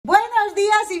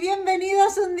Bienvenidas y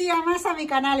bienvenidos un día más a mi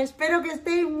canal. Espero que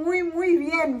estéis muy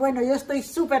bien. Bueno, yo estoy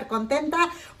súper contenta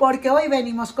porque hoy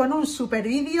venimos con un súper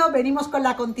vídeo. Venimos con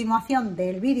la continuación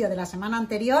del vídeo de la semana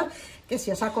anterior, que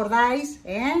si os acordáis,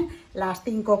 las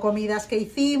 5 comidas que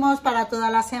hicimos para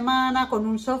toda la semana, con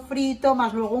un sofrito,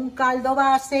 más luego un caldo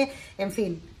base, en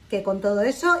fin, que con todo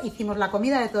eso hicimos la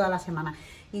comida de toda la semana.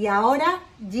 Y ahora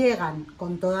llegan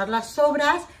con todas las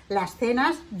sobras las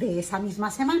cenas de esa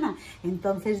misma semana.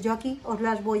 Entonces yo aquí os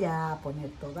las voy a poner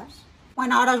todas.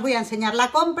 Bueno, ahora os voy a enseñar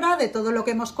la compra de todo lo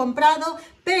que hemos comprado,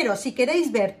 pero si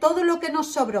queréis ver todo lo que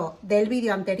nos sobró del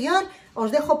vídeo anterior,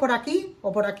 os dejo por aquí,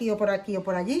 o por aquí, o por aquí, o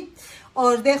por allí.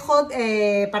 Os dejo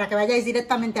para que vayáis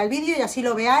directamente al vídeo y así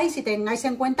lo veáis y tengáis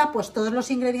en cuenta pues todos los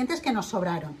ingredientes que nos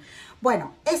sobraron.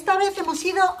 Bueno, esta vez hemos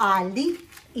ido a Aldi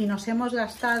y nos hemos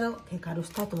gastado... Qué caro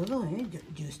está todo, ¿eh?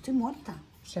 Yo estoy muerta,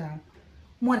 o sea,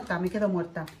 muerta, me quedo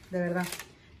muerta, de verdad.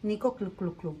 Nico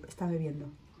club, está bebiendo.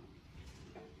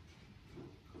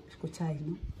 Escucháis,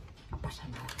 ¿no? No pasa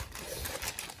nada.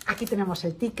 Aquí tenemos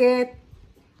el ticket.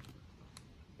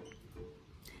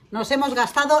 Nos hemos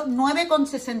gastado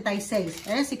 9,66,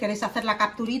 ¿eh? Si queréis hacer la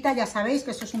capturita, ya sabéis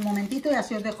que eso es un momentito y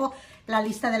así os dejo la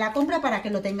lista de la compra para que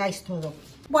lo tengáis todo.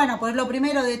 Bueno, pues lo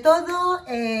primero de todo,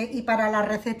 y para las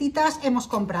recetitas hemos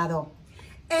comprado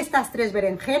estas 3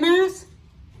 berenjenas,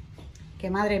 que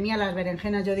madre mía, las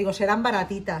berenjenas, yo digo, serán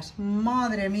baratitas,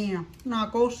 madre mía,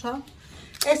 una cosa.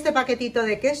 Este paquetito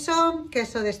de queso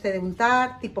de este de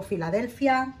untar, tipo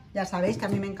Filadelfia. Ya sabéis que a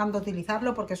mí me encanta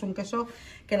utilizarlo porque es un queso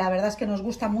que la verdad es que nos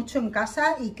gusta mucho en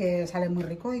casa y que sale muy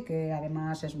rico y que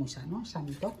además es muy sano,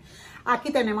 sanito.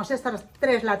 Aquí tenemos estas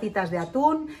 3 latitas de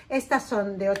atún. Estas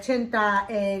son de 80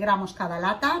 gramos cada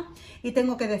lata. Y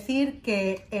tengo que decir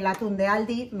que el atún de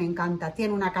Aldi me encanta.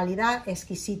 Tiene una calidad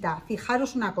exquisita.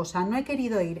 Fijaros una cosa, no he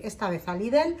querido ir esta vez a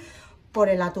Lidl por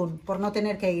el atún, por no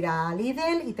tener que ir a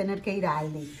Lidl y tener que ir a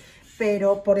Aldi.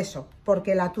 Pero por eso,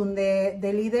 porque el atún de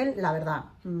Lidl, la verdad,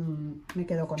 me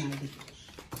quedo con Aldi.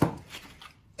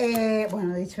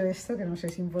 Bueno, dicho esto, que no sé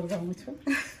si importa mucho,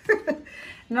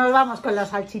 nos vamos con las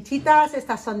salchichitas.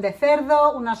 Estas son de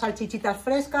cerdo, unas salchichitas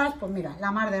frescas, pues mira,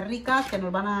 la mar de ricas, que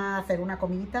nos van a hacer una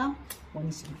comidita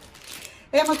buenísima.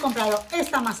 Hemos comprado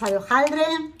esta masa de hojaldre.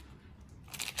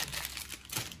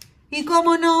 Y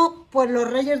como no, pues los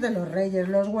reyes de los reyes,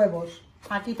 los huevos.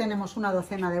 Aquí tenemos una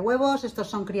docena de huevos, estos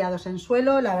son criados en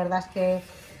suelo. La verdad es que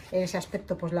ese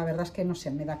aspecto, pues la verdad es que no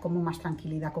sé, me da como más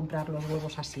tranquilidad comprar los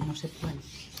huevos así, no sé, bueno.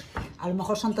 A lo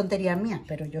mejor son tonterías mías,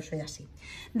 pero yo soy así.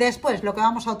 Después, lo que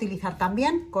vamos a utilizar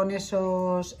también, con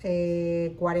esos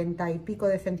 40 y pico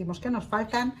de céntimos que nos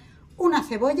faltan, una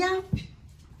cebolla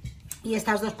y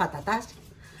estas 2 patatas.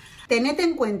 Tened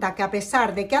en cuenta que a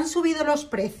pesar de que han subido los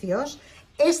precios,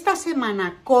 esta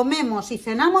semana comemos y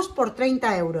cenamos por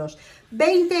 30 euros,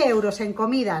 20 euros en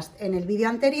comidas en el vídeo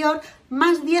anterior,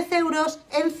 más 10 euros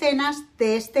en cenas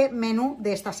de este menú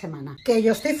de esta semana. Que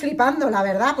yo estoy flipando, la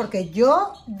verdad, porque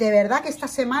yo de verdad que esta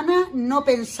semana no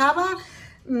pensaba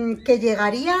que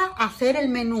llegaría a hacer el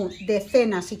menú de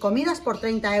cenas y comidas por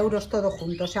 30 euros todo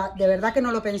junto. O sea, de verdad que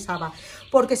no lo pensaba.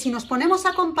 Porque si nos ponemos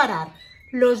a comparar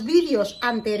los vídeos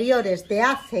anteriores de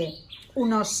hace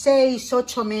unos 6,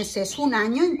 8 meses, un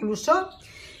año incluso,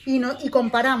 y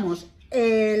comparamos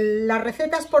las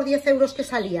recetas por 10 euros que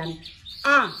salían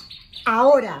a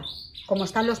ahora, como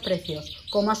están los precios,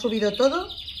 como ha subido todo,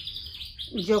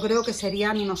 yo creo que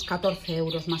serían unos 14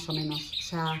 euros más o menos. O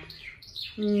sea,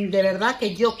 de verdad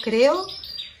que yo creo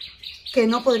que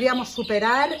no podríamos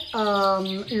superar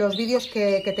los vídeos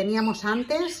que teníamos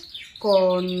antes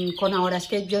con ahora. Es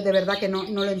que yo de verdad que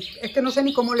es que no sé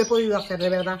ni cómo lo he podido hacer, de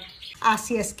verdad.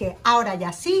 Así es que ahora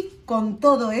ya sí, con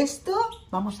todo esto,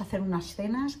 vamos a hacer unas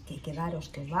cenas que quedaros,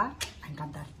 que os va a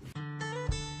encantar.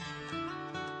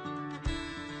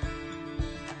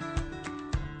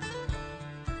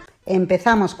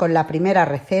 Empezamos con la primera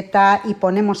receta y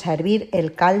ponemos a hervir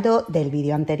el caldo del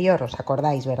vídeo anterior, ¿os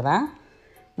acordáis, verdad?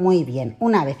 Muy bien,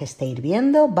 una vez esté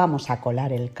hirviendo, vamos a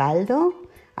colar el caldo,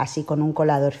 así con un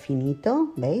colador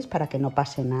finito, ¿veis? Para que no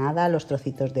pase nada, los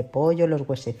trocitos de pollo, los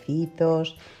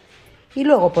huesecitos. Y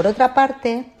luego, por otra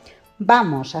parte,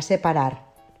 vamos a separar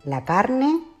la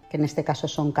carne, que en este caso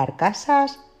son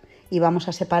carcasas, y vamos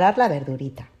a separar la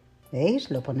verdurita.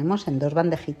 ¿Veis? Lo ponemos en 2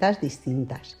 bandejitas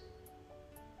distintas.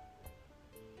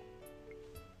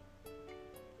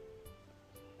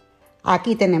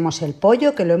 Aquí tenemos el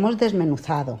pollo que lo hemos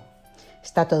desmenuzado.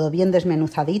 Está todo bien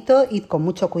desmenuzadito y con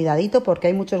mucho cuidadito porque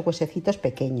hay muchos huesecitos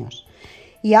pequeños.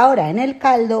 Y ahora en el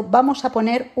caldo vamos a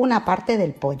poner una parte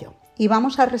del pollo y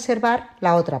vamos a reservar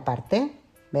la otra parte.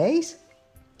 ¿Veis?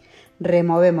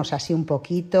 Removemos así un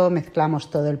poquito,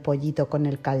 mezclamos todo el pollito con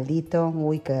el caldito.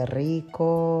 ¡Uy, qué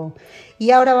rico!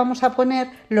 Y ahora vamos a poner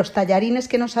los tallarines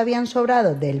que nos habían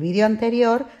sobrado del vídeo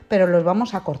anterior, pero los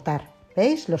vamos a cortar.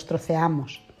 ¿Veis? Los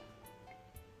troceamos.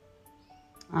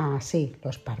 Así,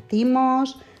 los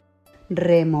partimos,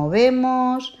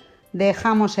 removemos,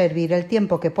 dejamos hervir el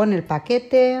tiempo que pone el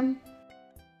paquete.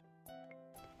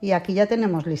 Y aquí ya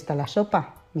tenemos lista la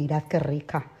sopa. Mirad qué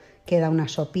rica. Queda una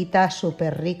sopita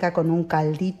súper rica con un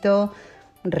caldito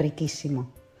riquísimo.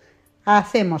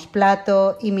 Hacemos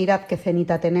plato y mirad qué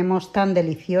cenita tenemos tan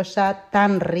deliciosa,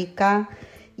 tan rica.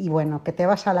 Y bueno, que te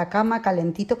vas a la cama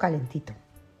calentito, calentito.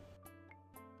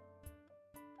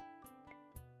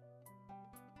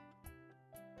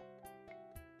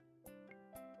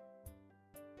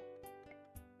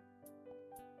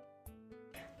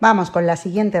 Vamos con la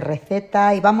siguiente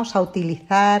receta y vamos a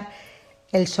utilizar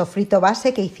el sofrito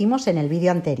base que hicimos en el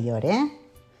vídeo anterior, ¿eh?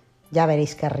 Ya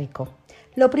veréis qué rico.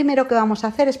 Lo primero que vamos a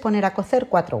hacer es poner a cocer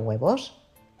 4 huevos.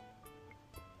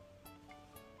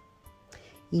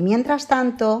 Y mientras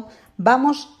tanto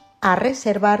vamos a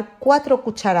reservar 4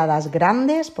 cucharadas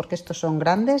grandes, porque estos son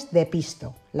grandes, de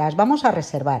pisto. Las vamos a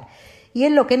reservar. Y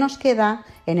en lo que nos queda,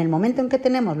 en el momento en que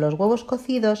tenemos los huevos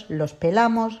cocidos, los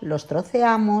pelamos, los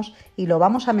troceamos y lo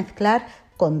vamos a mezclar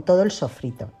con todo el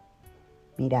sofrito.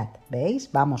 Mirad,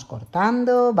 ¿veis? Vamos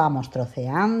cortando, vamos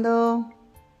troceando.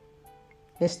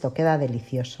 Esto queda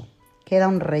delicioso. Queda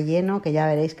un relleno que ya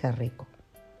veréis que es rico.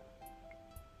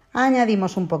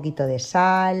 Añadimos un poquito de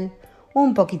sal,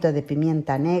 un poquito de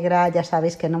pimienta negra, ya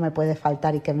sabéis que no me puede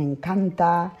faltar y que me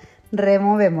encanta.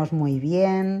 Removemos muy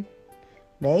bien.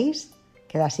 ¿Veis?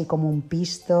 Queda así como un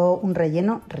pisto, un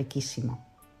relleno riquísimo.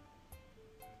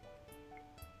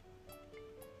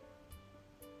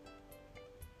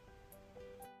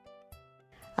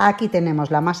 Aquí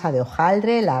tenemos la masa de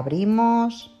hojaldre, la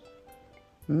abrimos,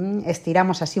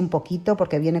 estiramos así un poquito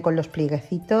porque viene con los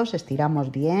plieguecitos, estiramos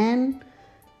bien,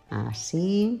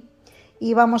 así,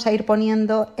 y vamos a ir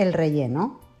poniendo el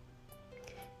relleno.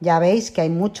 Ya veis que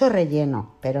hay mucho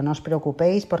relleno, pero no os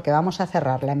preocupéis porque vamos a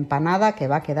cerrar la empanada que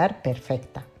va a quedar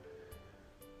perfecta.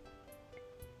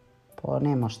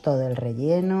 Ponemos todo el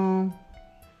relleno,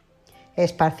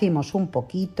 esparcimos un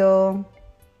poquito.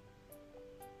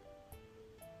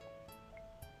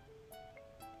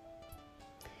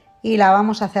 Y la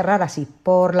vamos a cerrar así,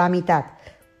 por la mitad.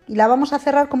 Y la vamos a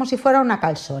cerrar como si fuera una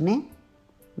calzone.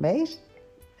 ¿Veis?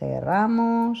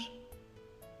 Cerramos.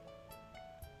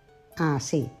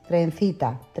 Así,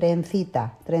 trencita,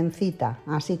 trencita, trencita.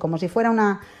 Así, como si fuera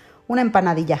una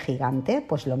empanadilla gigante.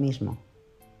 Pues lo mismo.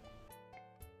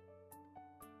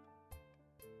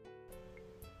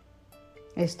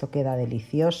 Esto queda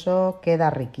delicioso, queda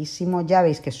riquísimo. Ya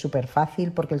veis que es súper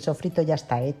fácil porque el sofrito ya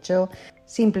está hecho.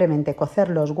 Simplemente cocer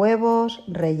los huevos,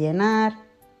 rellenar,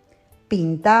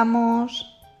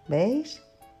 pintamos, ¿veis?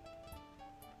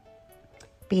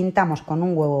 Pintamos con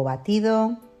un huevo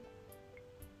batido.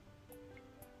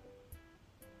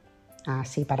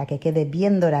 Así, para que quede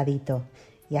bien doradito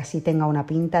y así tenga una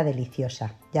pinta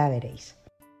deliciosa. Ya veréis.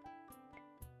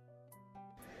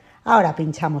 Ahora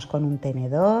pinchamos con un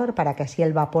tenedor para que así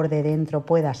el vapor de dentro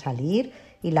pueda salir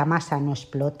y la masa no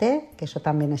explote, que eso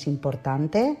también es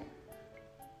importante.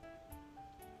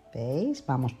 ¿Veis?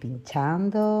 Vamos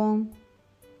pinchando.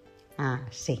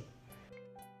 Así.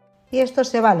 Y esto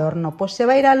se va al horno. Pues se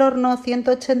va a ir al horno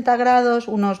 180 grados,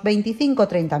 unos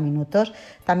 25-30 minutos.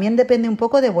 También depende un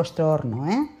poco de vuestro horno,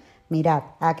 ¿eh? Mirad,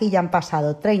 aquí ya han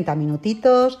pasado 30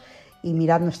 minutitos. Y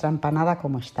mirad nuestra empanada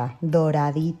cómo está,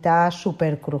 doradita,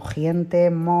 súper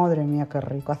crujiente, madre mía qué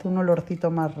rico, hace un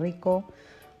olorcito más rico,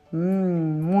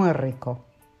 muy rico.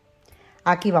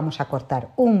 Aquí vamos a cortar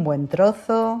un buen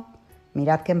trozo,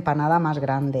 mirad qué empanada más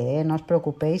grande, ¿eh? No os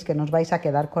preocupéis que no os vais a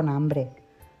quedar con hambre.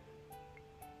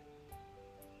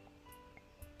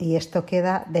 Y esto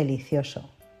queda delicioso.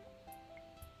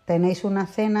 Tenéis una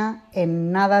cena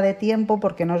en nada de tiempo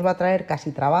porque no os va a traer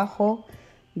casi trabajo,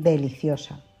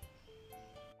 deliciosa.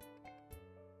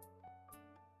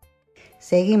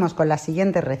 Seguimos con la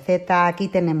siguiente receta. Aquí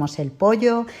tenemos el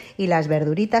pollo y las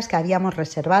verduritas que habíamos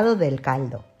reservado del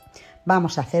caldo.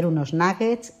 Vamos a hacer unos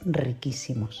nuggets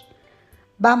riquísimos.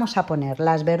 Vamos a poner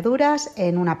las verduras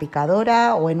en una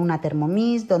picadora o en una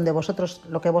Thermomix, donde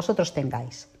lo que vosotros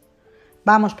tengáis.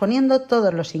 Vamos poniendo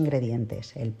todos los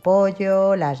ingredientes, el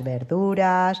pollo, las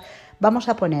verduras. Vamos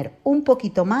a poner un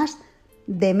poquito más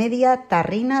de media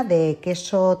tarrina de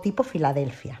queso tipo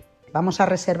Filadelfia. Vamos a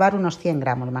reservar unos 100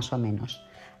 gramos más o menos.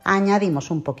 Añadimos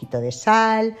un poquito de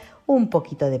sal, un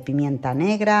poquito de pimienta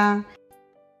negra.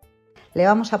 Le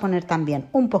vamos a poner también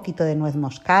un poquito de nuez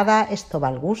moscada, esto va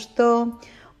al gusto.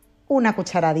 una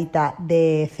cucharadita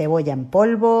de cebolla en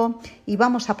polvo y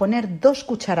vamos a poner 2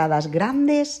 cucharadas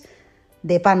grandes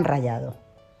de pan rallado.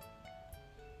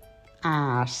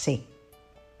 Así.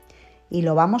 Y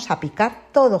lo vamos a picar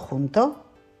todo junto.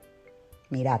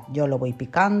 Mirad, yo lo voy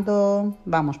picando,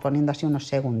 vamos poniendo así unos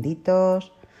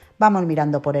segunditos, vamos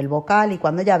mirando por el bocal y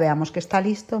cuando ya veamos que está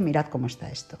listo, mirad cómo está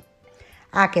esto.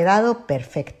 Ha quedado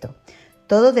perfecto.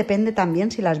 Todo depende también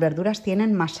si las verduras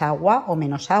tienen más agua o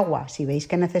menos agua. Si veis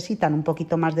que necesitan un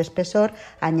poquito más de espesor,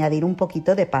 añadir un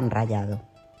poquito de pan rallado.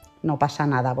 No pasa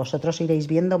nada, vosotros iréis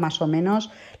viendo más o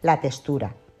menos la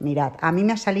textura. Mirad, a mí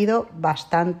me ha salido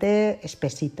bastante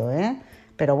espesito,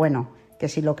 pero bueno, que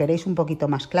si lo queréis un poquito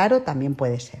más claro también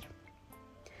puede ser.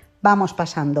 Vamos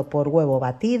pasando por huevo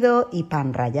batido y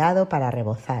pan rallado para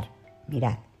rebozar.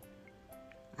 Mirad.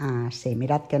 Así,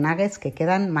 mirad qué nuggets que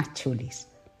quedan más chulis.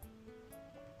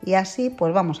 Y así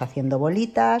pues vamos haciendo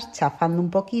bolitas, chafando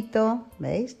un poquito,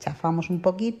 ¿veis? Chafamos un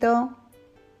poquito.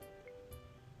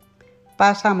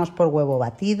 Pasamos por huevo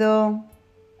batido.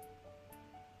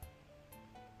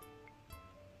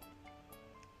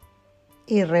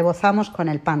 Y rebozamos con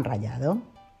el pan rallado.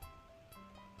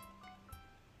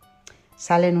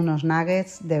 Salen unos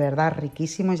nuggets de verdad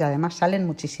riquísimos y además salen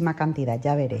muchísima cantidad,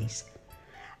 ya veréis.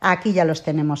 Aquí ya los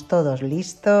tenemos todos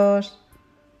listos.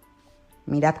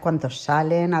 Mirad cuántos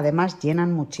salen, además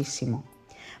llenan muchísimo.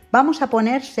 Vamos a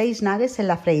poner 6 nuggets en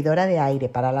la freidora de aire.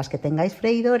 Para las que tengáis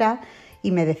freidora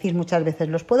y me decís muchas veces,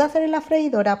 ¿los puedo hacer en la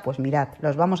freidora? Pues mirad,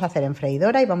 los vamos a hacer en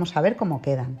freidora y vamos a ver cómo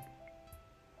quedan.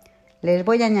 Les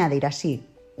voy a añadir así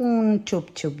un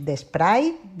chup chup de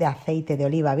spray de aceite de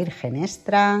oliva virgen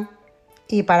extra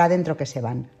y para adentro que se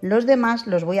van. Los demás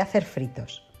los voy a hacer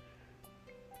fritos.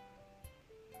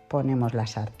 Ponemos la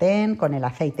sartén con el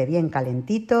aceite bien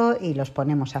calentito y los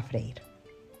ponemos a freír.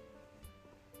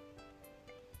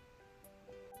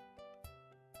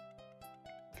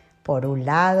 Por un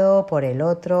lado, por el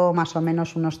otro, más o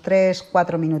menos unos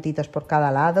 3-4 minutitos por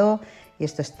cada lado. Y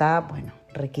esto está, bueno,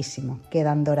 riquísimo.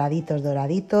 Quedan doraditos,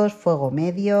 doraditos, fuego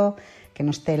medio, que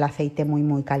no esté el aceite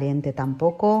muy caliente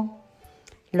tampoco.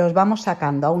 Los vamos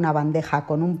sacando a una bandeja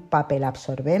con un papel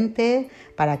absorbente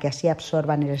para que así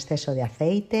absorban el exceso de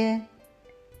aceite.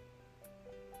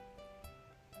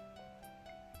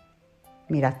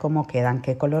 Mirad cómo quedan,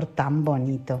 qué color tan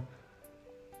bonito.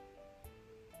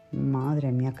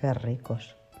 Madre mía, qué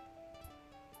ricos.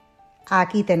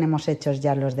 Aquí tenemos hechos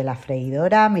ya los de la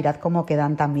freidora. Mirad cómo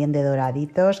quedan también de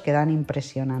doraditos. Quedan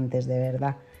impresionantes, de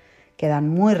verdad. Quedan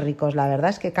muy ricos. La verdad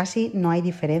es que casi no hay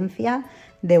diferencia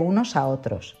de unos a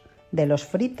otros. De los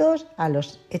fritos a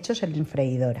los hechos en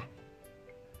freidora.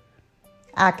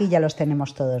 Aquí ya los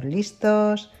tenemos todos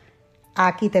listos.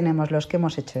 Aquí tenemos los que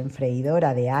hemos hecho en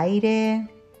freidora de aire.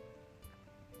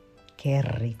 Qué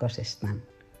ricos están.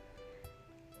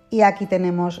 Y aquí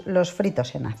tenemos los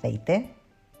fritos en aceite.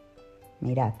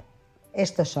 Mirad,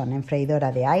 estos son en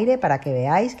freidora de aire para que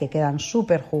veáis que quedan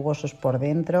súper jugosos por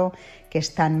dentro, que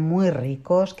están muy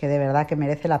ricos, que de verdad que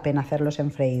merece la pena hacerlos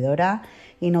en freidora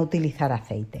y no utilizar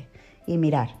aceite. Y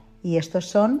mirad, y estos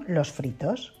son los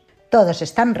fritos. Todos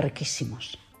están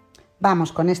riquísimos.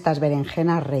 Vamos con estas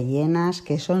berenjenas rellenas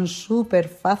que son súper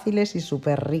fáciles y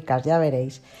súper ricas, ya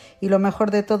veréis. Y lo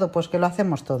mejor de todo, pues que lo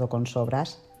hacemos todo con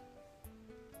sobras.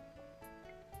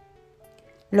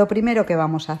 Lo primero que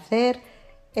vamos a hacer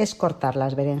es cortar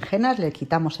las berenjenas, le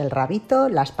quitamos el rabito,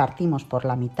 las partimos por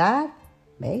la mitad,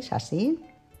 ¿veis? Así.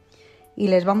 Y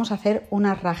les vamos a hacer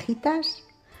unas rajitas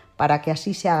para que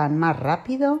así se hagan más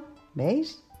rápido,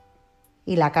 ¿veis?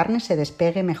 Y la carne se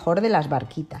despegue mejor de las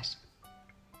barquitas.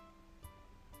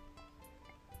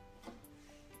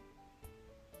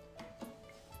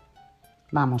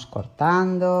 Vamos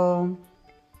cortando.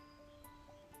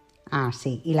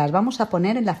 Así, y las vamos a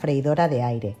poner en la freidora de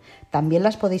aire. También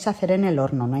las podéis hacer en el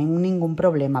horno, no hay ningún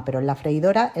problema, pero en la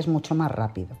freidora es mucho más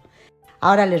rápido.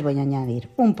 Ahora les voy a añadir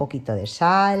un poquito de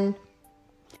sal,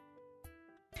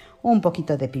 un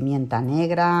poquito de pimienta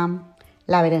negra.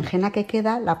 La berenjena que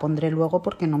queda la pondré luego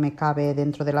porque no me cabe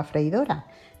dentro de la freidora.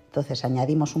 Entonces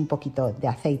añadimos un poquito de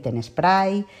aceite en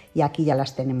spray y aquí ya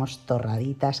las tenemos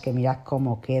torraditas, que mirad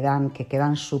cómo quedan, que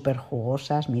quedan súper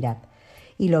jugosas, mirad.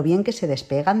 Y lo bien que se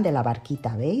despegan de la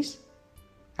barquita, ¿veis?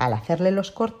 Al hacerle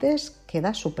los cortes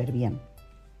queda súper bien.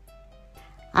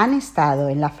 Han estado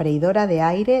en la freidora de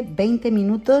aire 20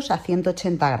 minutos a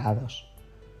 180 grados.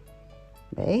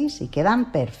 ¿Veis? Y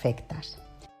quedan perfectas.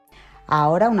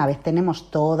 Ahora, una vez tenemos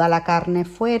toda la carne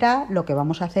fuera, lo que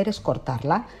vamos a hacer es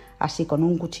cortarla, así con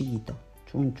un cuchillito.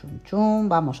 Chum, chum, chum,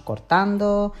 vamos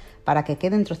cortando para que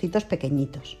queden trocitos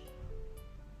pequeñitos.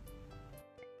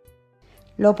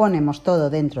 Lo ponemos todo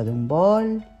dentro de un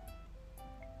bol.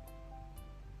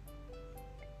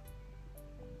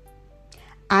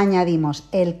 Añadimos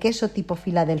el queso tipo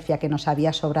Filadelfia que nos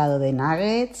había sobrado de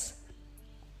nuggets.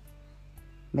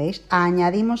 ¿Veis?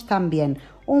 Añadimos también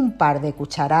un par de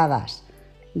cucharadas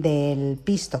del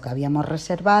pisto que habíamos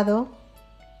reservado.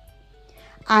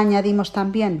 Añadimos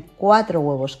también 4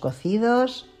 huevos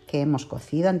cocidos que hemos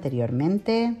cocido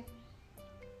anteriormente,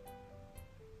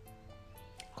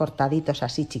 cortaditos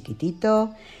así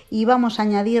chiquitito, y vamos a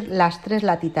añadir las 3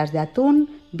 latitas de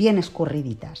atún bien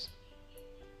escurriditas.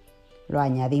 Lo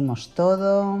añadimos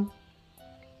todo.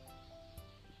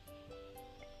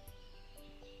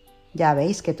 Ya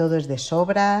veis que todo es de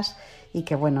sobras y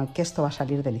que bueno, que esto va a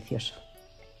salir delicioso.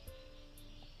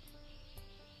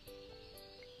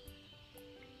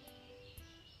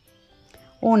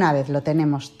 Una vez lo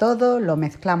tenemos todo, lo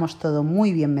mezclamos todo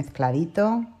muy bien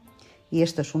mezcladito y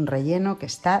esto es un relleno que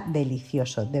está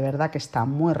delicioso. De verdad que está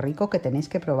muy rico, que tenéis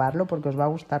que probarlo porque os va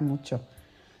a gustar mucho.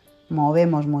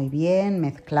 Movemos muy bien,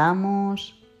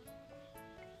 mezclamos.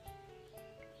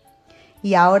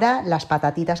 Y ahora las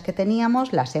patatitas que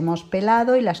teníamos las hemos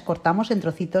pelado y las cortamos en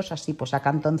trocitos así, pues a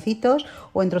cantoncitos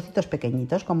o en trocitos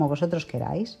pequeñitos, como vosotros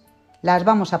queráis. Las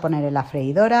vamos a poner en la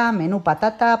freidora, menú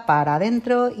patata para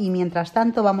adentro y mientras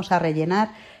tanto vamos a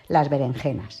rellenar las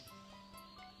berenjenas.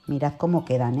 Mirad cómo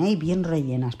quedan, ¿eh? Bien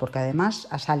rellenas, porque además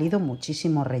ha salido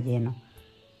muchísimo relleno.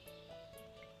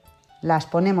 Las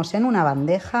ponemos en una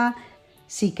bandeja.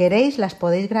 Si queréis las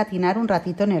podéis gratinar un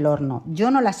ratito en el horno. Yo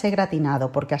no las he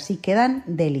gratinado porque así quedan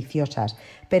deliciosas,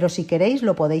 pero si queréis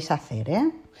lo podéis hacer,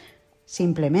 ¿eh?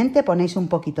 Simplemente ponéis un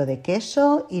poquito de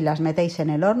queso y las metéis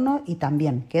en el horno y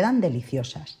también quedan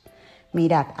deliciosas.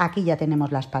 Mirad, aquí ya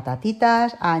tenemos las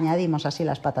patatitas, añadimos así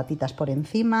las patatitas por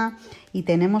encima y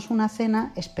tenemos una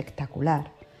cena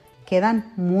espectacular.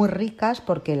 Quedan muy ricas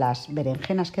porque las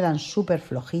berenjenas quedan súper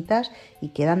flojitas y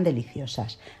quedan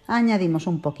deliciosas. Añadimos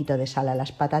un poquito de sal a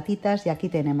las patatitas y aquí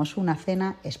tenemos una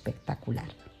cena espectacular.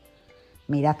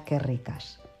 Mirad qué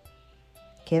ricas.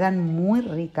 Quedan muy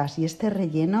ricas y este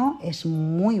relleno es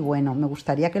muy bueno. Me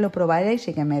gustaría que lo probarais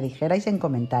y que me dijerais en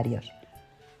comentarios.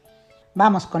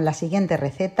 Vamos con la siguiente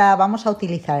receta. Vamos a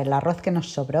utilizar el arroz que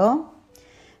nos sobró.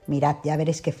 Mirad, ya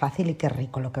veréis qué fácil y qué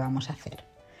rico lo que vamos a hacer.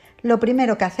 Lo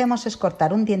primero que hacemos es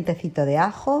cortar un dientecito de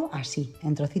ajo, así,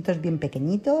 en trocitos bien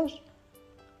pequeñitos.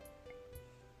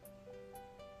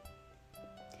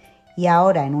 Y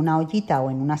ahora en una ollita o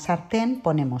en una sartén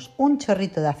ponemos un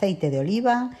chorrito de aceite de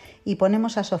oliva y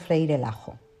ponemos a sofreír el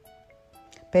ajo.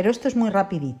 Pero esto es muy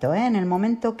rapidito, ¿eh? En el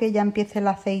momento que ya empiece el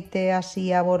aceite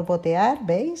así a borbotear,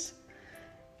 ¿veis?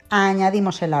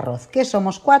 Añadimos el arroz. ¿Qué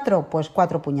somos 4? Pues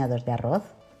 4 puñados de arroz.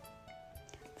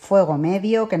 Fuego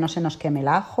medio, que no se nos queme el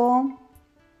ajo.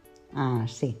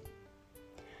 Así.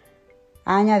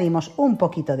 Añadimos un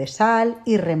poquito de sal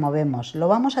y removemos. Lo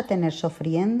vamos a tener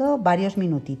sofriendo varios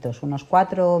minutitos, unos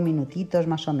 4 minutitos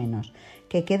más o menos.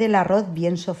 Que quede el arroz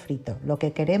bien sofrito. Lo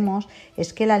que queremos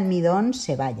es que el almidón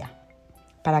se vaya,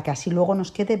 para que así luego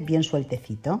nos quede bien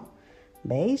sueltecito.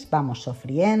 ¿Veis? Vamos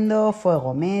sofriendo,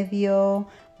 fuego medio,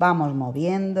 vamos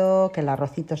moviendo, que el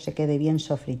arrocito se quede bien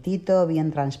sofritito,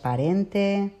 bien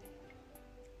transparente.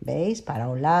 ¿Veis? Para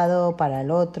un lado, para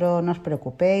el otro, no os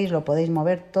preocupéis, lo podéis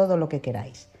mover todo lo que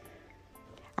queráis.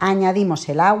 Añadimos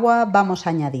el agua, vamos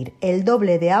a añadir el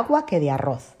doble de agua que de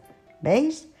arroz.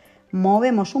 ¿Veis?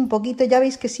 Movemos un poquito, ya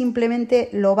veis que simplemente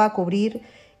lo va a cubrir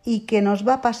y que nos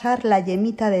va a pasar la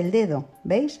yemita del dedo.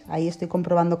 ¿Veis? Ahí estoy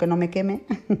comprobando que no me queme.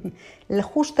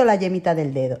 Justo la yemita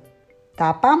del dedo.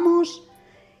 Tapamos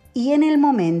y en el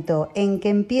momento en que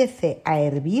empiece a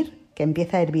hervir, que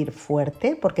empieza a hervir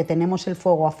fuerte, porque tenemos el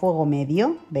fuego a fuego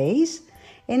medio, ¿veis?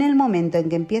 En el momento en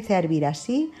que empiece a hervir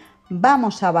así,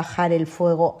 vamos a bajar el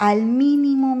fuego al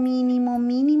mínimo, mínimo,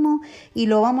 mínimo y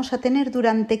lo vamos a tener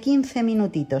durante 15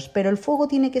 minutitos, pero el fuego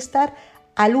tiene que estar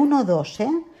al 1-2,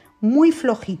 ¿eh? Muy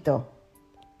flojito.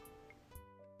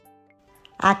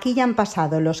 Aquí ya han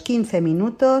pasado los 15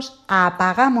 minutos,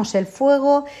 apagamos el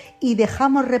fuego y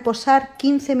dejamos reposar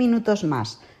 15 minutos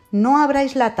más. No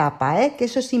abráis la tapa, que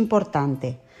eso es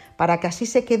importante, para que así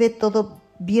se quede todo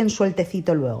bien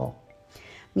sueltecito luego.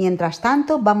 Mientras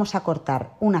tanto vamos a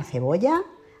cortar una cebolla,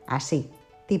 así,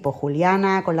 tipo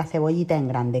juliana, con la cebollita en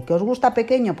grande. ¿Que os gusta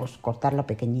pequeño? Pues cortarlo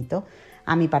pequeñito.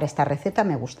 A mí para esta receta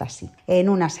me gusta así. En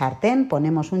una sartén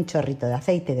ponemos un chorrito de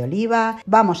aceite de oliva,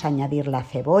 vamos a añadir la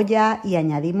cebolla y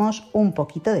añadimos un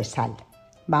poquito de sal.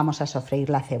 Vamos a sofreír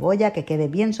la cebolla que quede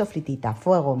bien sofritita,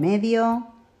 fuego medio.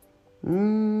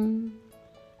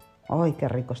 ¡Ay, qué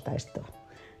rico está esto!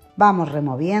 Vamos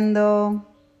removiendo,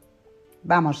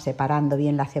 vamos separando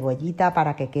bien la cebollita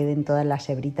para que queden todas las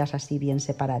hebritas así bien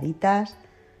separaditas.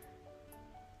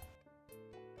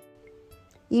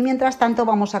 Y mientras tanto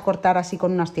vamos a cortar así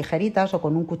con unas tijeritas o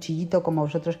con un cuchillito, como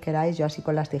vosotros queráis. Yo así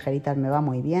con las tijeritas me va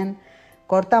muy bien.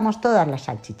 Cortamos todas las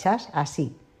salchichas,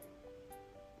 así,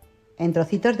 en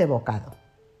trocitos de bocado.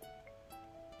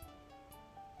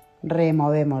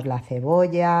 Removemos la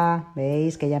cebolla,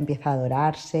 veis que ya empieza a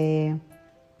dorarse.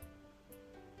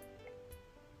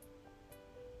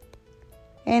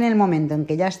 En el momento en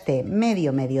que ya esté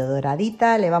medio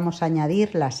doradita, le vamos a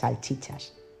añadir las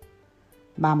salchichas.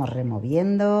 Vamos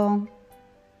removiendo.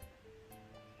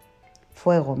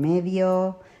 Fuego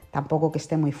medio, tampoco que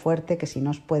esté muy fuerte, que si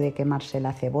no os puede quemarse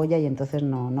la cebolla y entonces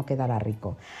no quedará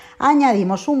rico.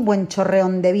 Añadimos un buen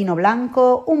chorreón de vino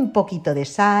blanco, un poquito de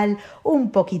sal,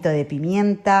 un poquito de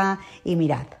pimienta y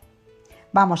mirad.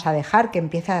 Vamos a dejar que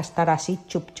empiece a estar así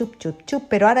chup, chup, chup, chup,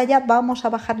 pero ahora ya vamos a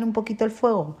bajarle un poquito el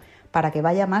fuego para que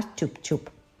vaya más chup, chup.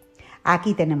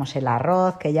 Aquí tenemos el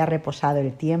arroz que ya ha reposado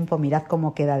el tiempo, mirad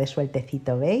cómo queda de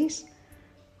sueltecito, ¿veis?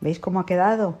 ¿Veis cómo ha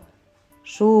quedado?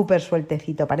 Súper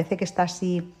sueltecito, parece que está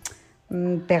así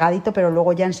pegadito, pero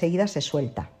luego ya enseguida se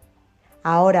suelta.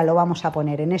 Ahora lo vamos a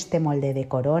poner en este molde de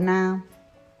corona.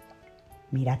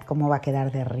 Mirad cómo va a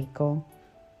quedar de rico.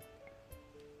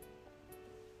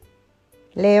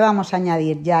 Le vamos a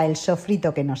añadir ya el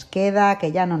sofrito que nos queda,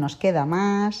 que ya no nos queda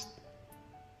más.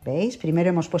 ¿Veis? Primero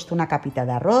hemos puesto una capita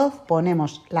de arroz,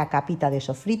 ponemos la capita de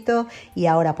sofrito y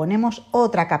ahora ponemos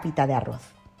otra capita de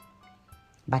arroz.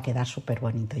 Va a quedar súper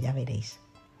bonito, ya veréis.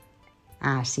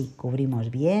 Así, cubrimos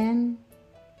bien.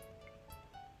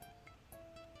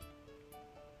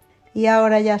 Y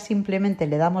ahora ya simplemente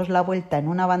le damos la vuelta en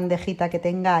una bandejita que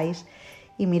tengáis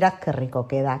y mirad qué rico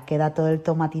queda. Queda todo el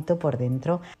tomatito por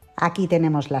dentro. Aquí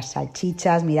tenemos las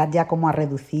salchichas, mirad ya cómo ha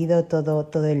reducido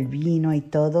todo el vino y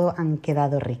todo. Han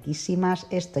quedado riquísimas.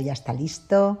 Esto ya está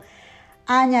listo.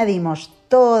 Añadimos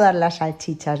todas las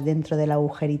salchichas dentro del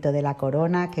agujerito de la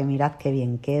corona, que mirad qué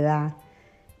bien queda.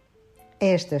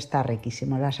 Esto está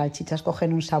riquísimo. Las salchichas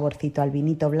cogen un saborcito al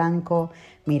vinito blanco.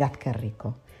 Mirad qué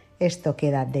rico. Esto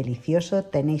queda delicioso.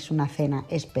 Tenéis una cena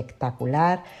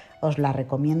espectacular. Os la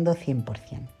recomiendo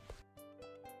 100%.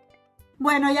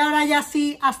 Bueno, y ahora ya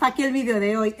sí, hasta aquí el vídeo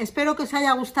de hoy. Espero que os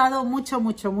haya gustado mucho,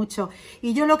 mucho, mucho.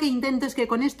 Y yo lo que intento es que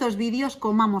con estos vídeos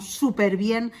comamos súper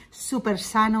bien, súper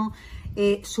sano,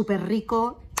 súper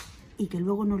rico y que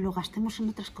luego nos lo gastemos en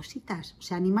otras cositas. O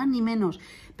sea, ni más ni menos.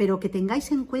 Pero que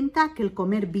tengáis en cuenta que el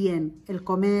comer bien, el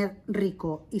comer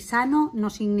rico y sano no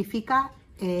significa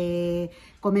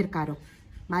comer caro,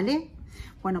 ¿vale?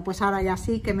 Bueno, pues ahora ya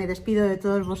sí que me despido de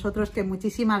todos vosotros, que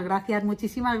muchísimas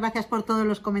gracias por todos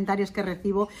los comentarios que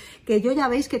recibo, que yo ya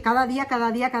veis que cada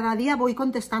día voy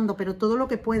contestando, pero todo lo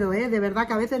que puedo, de verdad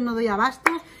que a veces no doy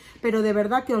abasto, pero de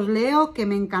verdad que os leo, que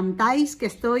me encantáis, que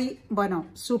estoy, bueno,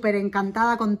 súper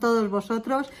encantada con todos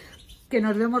vosotros, que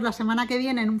nos vemos la semana que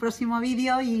viene en un próximo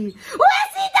vídeo y ¡un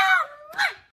besito!